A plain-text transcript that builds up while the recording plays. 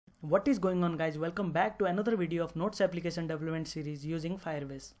What is going on, guys? Welcome back to another video of Notes application development series using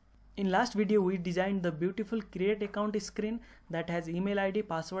Firebase. In last video we designed the beautiful create account screen that has email ID,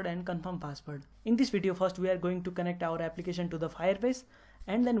 password and confirm password. In this video first we are going to connect our application to the Firebase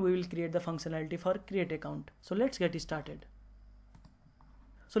and then we will create the functionality for create account. So let's get started.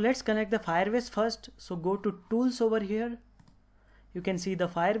 So let's connect the Firebase first. So go to tools over here. You can see the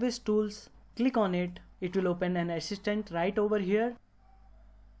Firebase tools. Click on it. It will open an assistant right over here.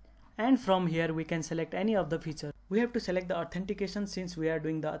 And from here we can select any of the features. We have to select the authentication since we are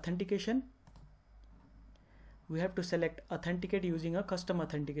doing the authentication. We have to select authenticate using a custom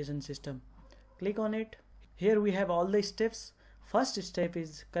authentication system. Click on it. Here we have all the steps. First step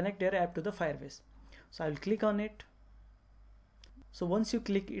is connect your app to the Firebase. So I will click on it. So once you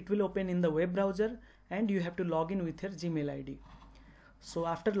click, it will open in the web browser and you have to log in with your Gmail ID. So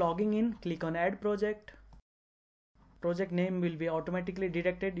after logging in, click on add project. Project name will be automatically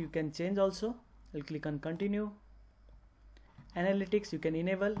detected. You can change also. I'll click on continue. Analytics you can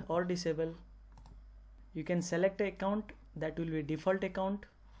enable or disable. You can select an account that will be default account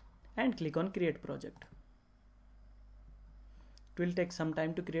and click on create project. It will take some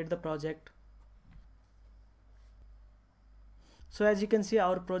time to create the project. So as you can see,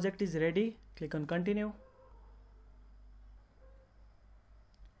 our project is ready. Click on continue.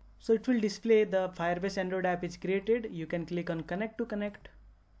 So it will display the Firebase Android app is created. You can click on connect to connect.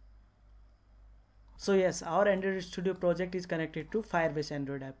 So yes, our Android Studio project is connected to Firebase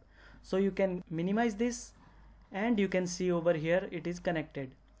Android app. So you can minimize this and you can see over here it is connected.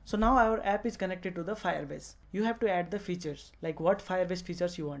 So now our app is connected to the Firebase. You have to add the features, like what Firebase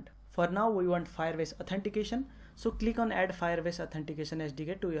features you want. For now we want Firebase authentication. So click on add Firebase authentication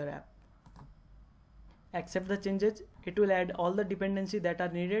SDK to your app. Accept the changes. It will add all the dependencies that are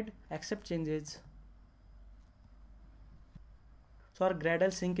needed. Accept changes. So our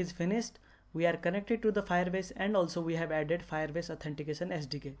Gradle sync is finished. We are connected to the Firebase and also we have added Firebase authentication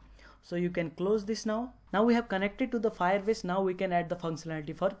SDK. So you can close this now. Now we have connected to the Firebase. Now we can add the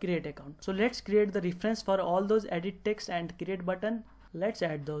functionality for create account. So let's create the reference for all those edit text and create button. Let's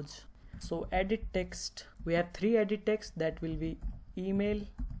add those. So edit text. We have 3 edit text that will be email,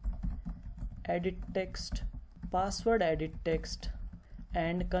 edit text, password edit text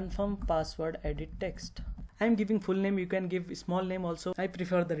and confirm password edit text. I am giving full name. You can give small name also. I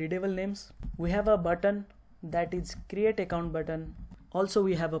prefer the readable names. We have a button that is create account button. Also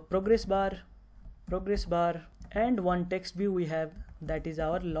we have a progress bar and one text view we have, that is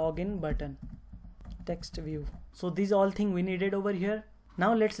our login button, text view. So these all things we needed over here.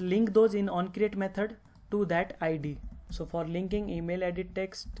 Now let's link those in onCreate method to that ID. So for linking email edit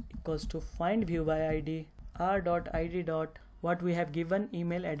text equals to find view by ID r.id dot what we have given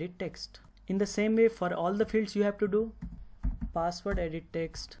email edit text. In the same way for all the fields you have to do password edit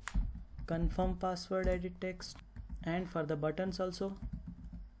text, confirm password edit text, and for the buttons also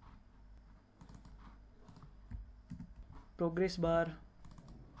progress bar,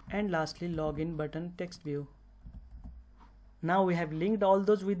 and lastly login button text view. Now we have linked all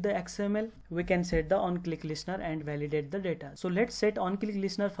those with the XML. We can set the on-click listener and validate the data. So let's set on-click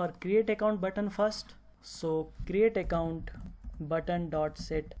listener for create account button first. So create account button dot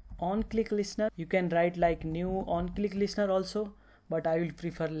set on-click listener. You can write like new on-click listener also, but I will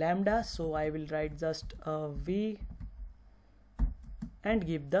prefer lambda. So I will write just a v and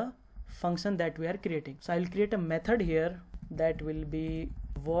give the function that we are creating. So I will create a method here that will be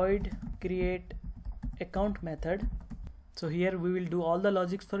void create account method. So here we will do all the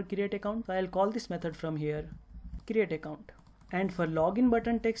logics for create account. So I'll call this method from here create account. And for login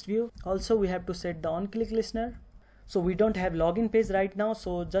button text view also we have to set the on-click listener. So we don't have login page right now,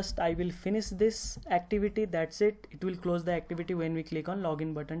 so just I will finish this activity. That's it. It will close the activity when we click on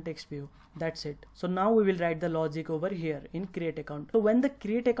login button text view. That's it. So now we will write the logic over here in create account. So when the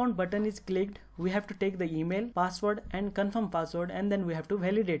create account button is clicked, we have to take the email, password and confirm password and then we have to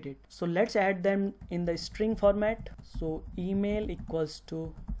validate it. So let's add them in the string format. So email equals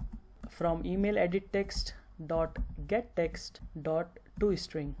to from email edit text dot get text dot to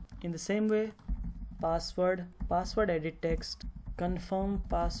string. In the same way password edit text, confirm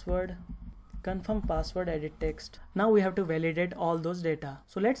password edit text. Now we have to validate all those data.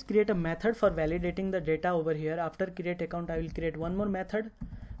 So let's create a method for validating the data over here. After create account I will create one more method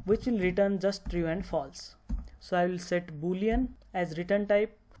which will return just true and false. So I will set boolean as return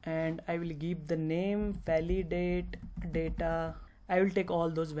type and I will give the name, validate, data. I will take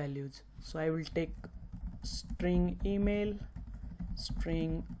all those values. So I will take string email,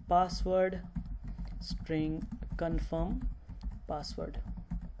 string password, string confirm password.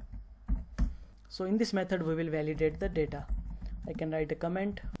 So in this method we will validate the data. I can write a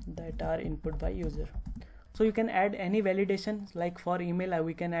comment that are input by user. So you can add any validation, like for email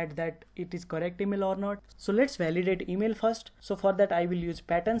we can add that it is correct email or not. So let's validate email first. So for that I will use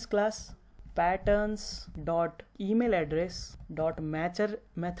patterns class. Patterns dot email address dot matcher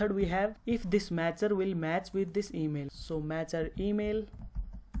method we have, if this matcher will match with this email. So matcher email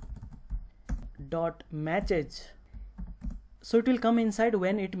dot matches, so it will come inside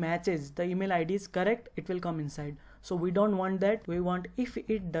when it matches, the email ID is correct, it will come inside. So we don't want that, we want if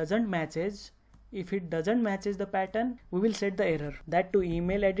it doesn't matches, if it doesn't matches the pattern, we will set the error, that to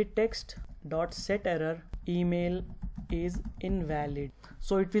email edit text dot set error email is invalid.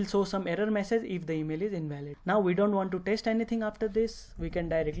 So it will show some error message if the email is invalid. Now we don't want to test anything after this, we can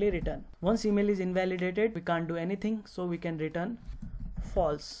directly return. Once email is invalidated, we can't do anything, so we can return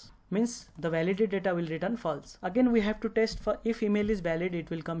false. Means the validated data will return false. Again we have to test for if email is valid, it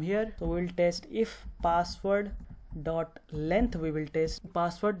will come here. So we will test if password dot length, we will test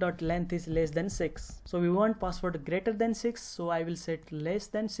password dot length is less than 6. So we want password greater than 6, so I will set less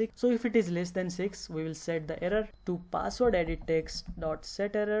than 6. So if it is less than 6, we will set the error to password edit text dot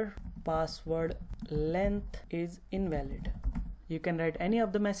set error password length is invalid. You can write any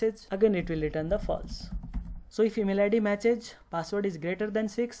of the message, again it will return the false. So if email ID matches, password is greater than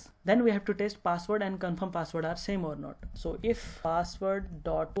 6, then we have to test password and confirm password are same or not. So if password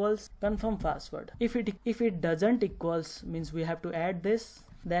dot equals confirm password, if it doesn't equals, means we have to add this,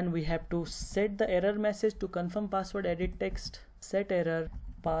 then we have to set the error message to confirm password edit text set error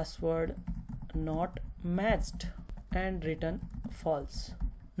password not matched and return false.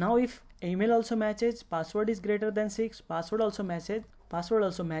 Now if email also matches, password is greater than 6, password also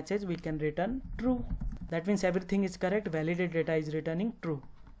matches, we can return true. That means everything is correct, validated data is returning true.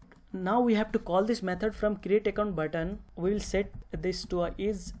 Now we have to call this method from create account button. We will set this to a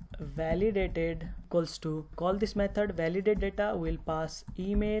is validated equals to, call this method validate data, we'll pass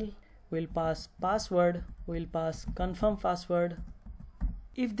email, we'll pass password, we'll pass confirm password.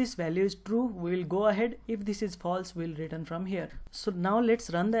 If this value is true, we will go ahead. If this is false, we'll return from here. So now let's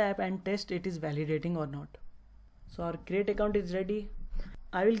run the app and test it is validating or not. So our create account is ready.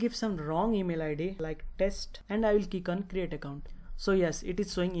 I will give some wrong email ID like test and I will click on create account. So yes, it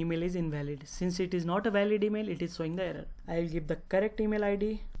is showing email is invalid. Since it is not a valid email, it is showing the error. I will give the correct email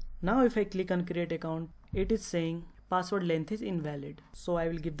ID. Now if I click on create account, it is saying password length is invalid. So I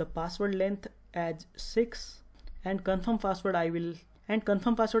will give the password length as 6 and confirm password I will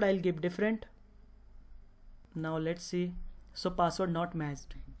give different. Now let's see. So password not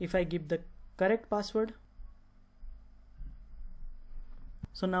matched. If I give the correct password,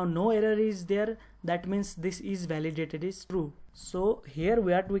 so now no error is there, that means this is validated is true. So here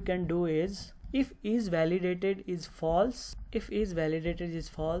what we can do is, if is validated is false,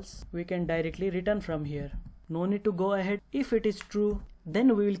 we can directly return from here. No need to go ahead. If it is true,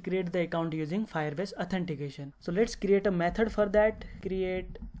 then we will create the account using Firebase authentication. So let's create a method for that.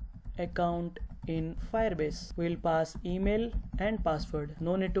 Create account in Firebase. We will pass email and password.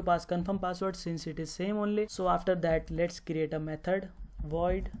 No need to pass confirm password since it is same only. So after that, let's create a method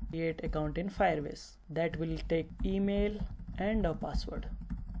void create account in Firebase that will take email and a password.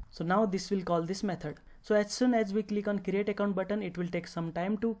 So now this will call this method. So as soon as we click on create account button, it will take some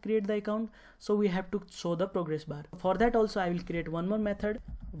time to create the account. So we have to show the progress bar. For that also I will create one more method,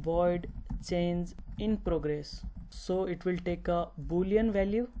 void change in progress. So it will take a boolean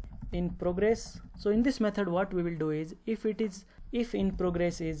value in progress. So in this method what we will do is, if in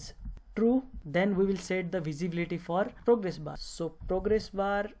progress is true, then we will set the visibility for progress bar. So progress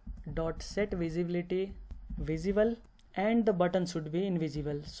bar dot set visibility visible and the button should be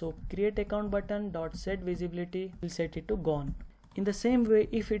invisible. So create account button dot set visibility, will set it to gone. In the same way,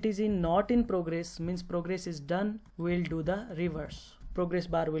 if it is not in progress, means progress is done, we will do the reverse. Progress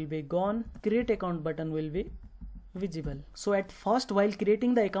bar will be gone, create account button will be visible. So at first, while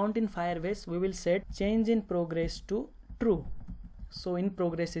creating the account in Firebase, we will set change in progress to true. So in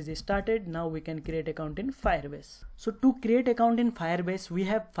progress is started. Now we can create account in Firebase. So to create account in Firebase, we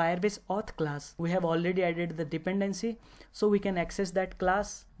have Firebase auth class. We have already added the dependency, so we can access that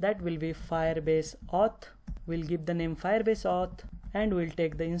class. That will be Firebase auth. We'll give the name Firebase auth and we'll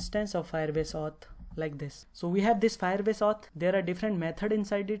take the instance of Firebase auth like this. So we have this Firebase auth. There are different methods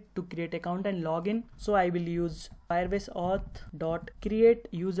inside it to create account and login. So I will use Firebase auth dot create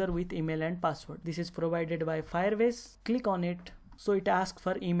user with email and password. This is provided by Firebase. Click on it. So it asks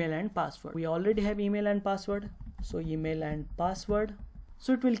for email and password. We already have email and password. So email and password.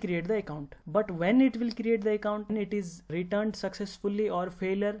 So it will create the account. But when it will create the account, when it is returned successfully or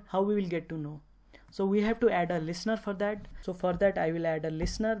failure, how we will get to know? So we have to add a listener for that. So for that I will add a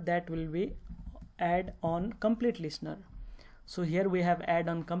listener that will be add on complete listener. So here we have add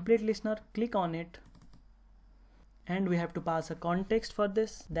on complete listener, click on it, and we have to pass a context for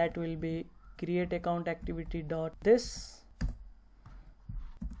this. That will be create account activity dot this,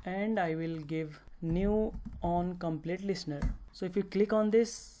 and I will give new on complete listener. So if you click on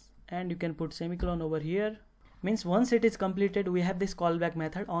this, and you can put semicolon over here, means once it is completed, we have this callback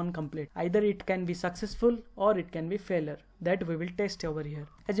method on complete. Either it can be successful or it can be failure. That we will test over here.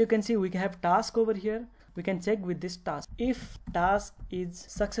 As you can see, we have task over here. We can check with this task. If task is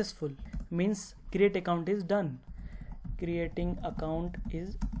successful, means create account is done. Creating account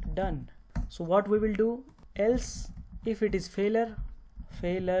is done. So what we will do? Else, if it is failure,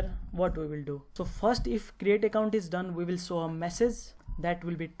 what we will do? So first, if create account is done, we will show a message. That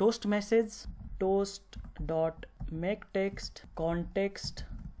will be toast message, toast dot make text context.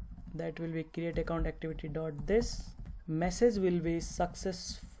 That will be create account activity dot this. Message will be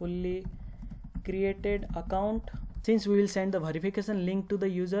successfully created account. Since we will send the verification link to the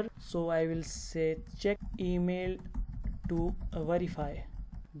user, so I will say check email to verify.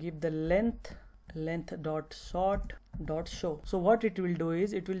 Give the length dot sort dot show. So what it will do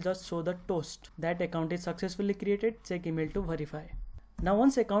is it will just show the toast that account is successfully created, check email to verify. Now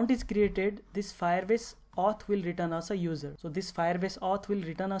once account is created, this Firebase auth will return us a user. So this Firebase auth will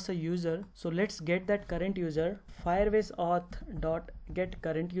return us a user. So let's get that current user. Firebase auth dot get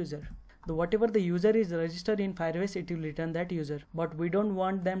current user. So whatever the user is registered in Firebase, it will return that user. But we don't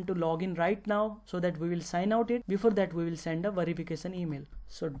want them to log in right now, so that we will sign out it. Before that, we will send a verification email.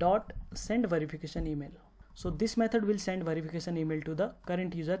 So dot send verification email. So this method will send verification email to the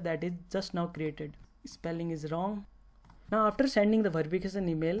current user that is just now created. Spelling is wrong. Now after sending the verification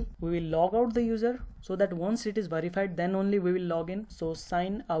email, we will log out the user, so that once it is verified, then only we will log in. So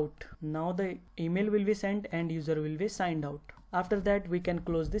sign out. Now the email will be sent and user will be signed out. After that, we can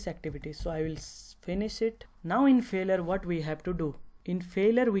close this activity. So I will finish it. Now in failure, what we have to do? In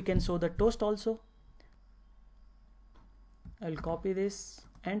failure, we can show the toast also. I'll copy this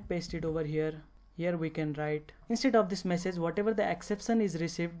and paste it over here. Here we can write, instead of this message, whatever the exception is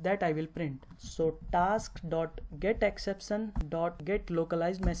received, that I will print. So task.getException.get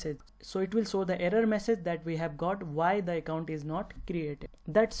localized message. So it will show the error message that we have got, why the account is not created.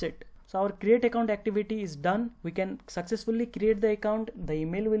 That's it. So our create account activity is done. We can successfully create the account. The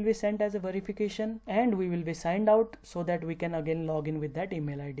email will be sent as a verification and we will be signed out, so that we can again log in with that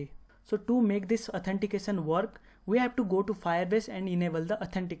email ID. So to make this authentication work, we have to go to Firebase and enable the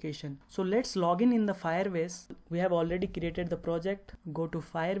authentication. So let's log in the Firebase. We have already created the project. Go to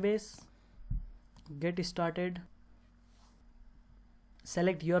Firebase, get started.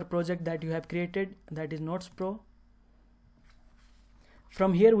 Select your project that you have created, that is Notes Pro.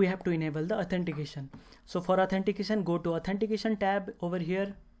 From here we have to enable the authentication. So for authentication, go to Authentication tab over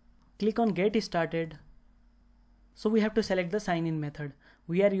here. Click on Get Started. So we have to select the sign in method.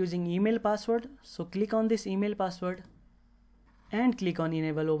 We are using email password. So click on this email password and click on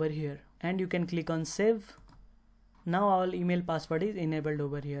enable over here. And you can click on save. Now our email password is enabled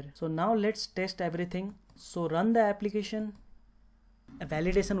over here. So now let's test everything. So run the application. A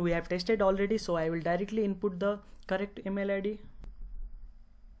validation we have tested already. So I will directly input the correct email ID.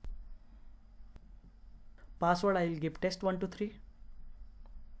 Password I will give test123.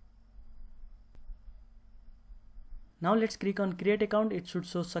 Now let's click on create account. It should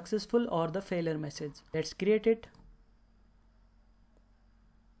show successful or the failure message. Let's create it.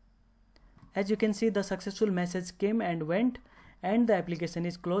 As you can see, the successful message came and went, and the application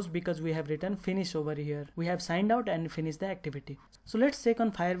is closed because we have written finish over here. We have signed out and finished the activity. So let's check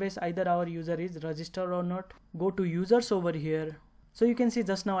on Firebase either our user is registered or not. Go to users over here. So you can see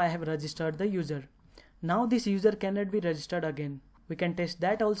just now I have registered the user. Now this user cannot be registered again. We can test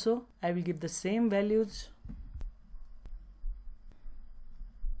that also. I will give the same values.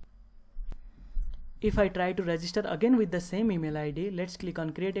 If I try to register again with the same email ID, let's click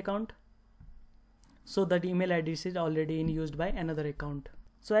on create account. So that email ID is already in used by another account.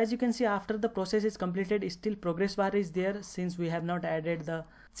 So as you can see, after the process is completed, still progress bar is there, since we have not added the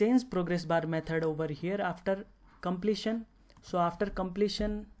change progress bar method over here after completion. So after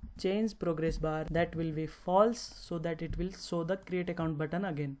completion, change progress bar, that will be false, so that it will show the create account button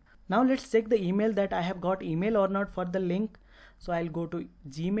again. Now let's check the email that I have got email or not for the link. So I'll go to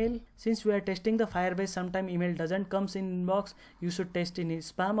Gmail. Since we are testing the Firebase, sometime email doesn't comes in inbox. You should test in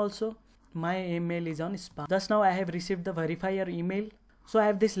spam also. My email is on spam. Just now I have received the verifier email. So I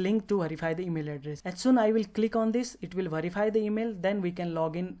have this link to verify the email address. As soon I will click on this, it will verify the email. Then we can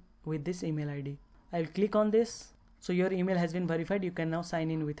log in with this email ID. I will click on this. So your email has been verified. You can now sign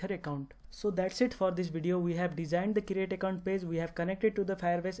in with your account. So that's it for this video. We have designed the create account page. We have connected to the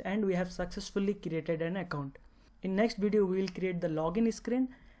Firebase and we have successfully created an account. In next video we will create the login screen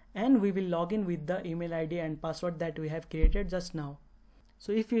and we will log in with the email ID and password that we have created just now.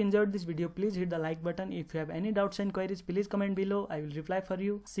 So if you enjoyed this video, please hit the like button. If you have any doubts and queries, please comment below. I will reply for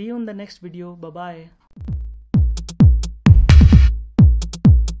you. See you in the next video. Bye bye.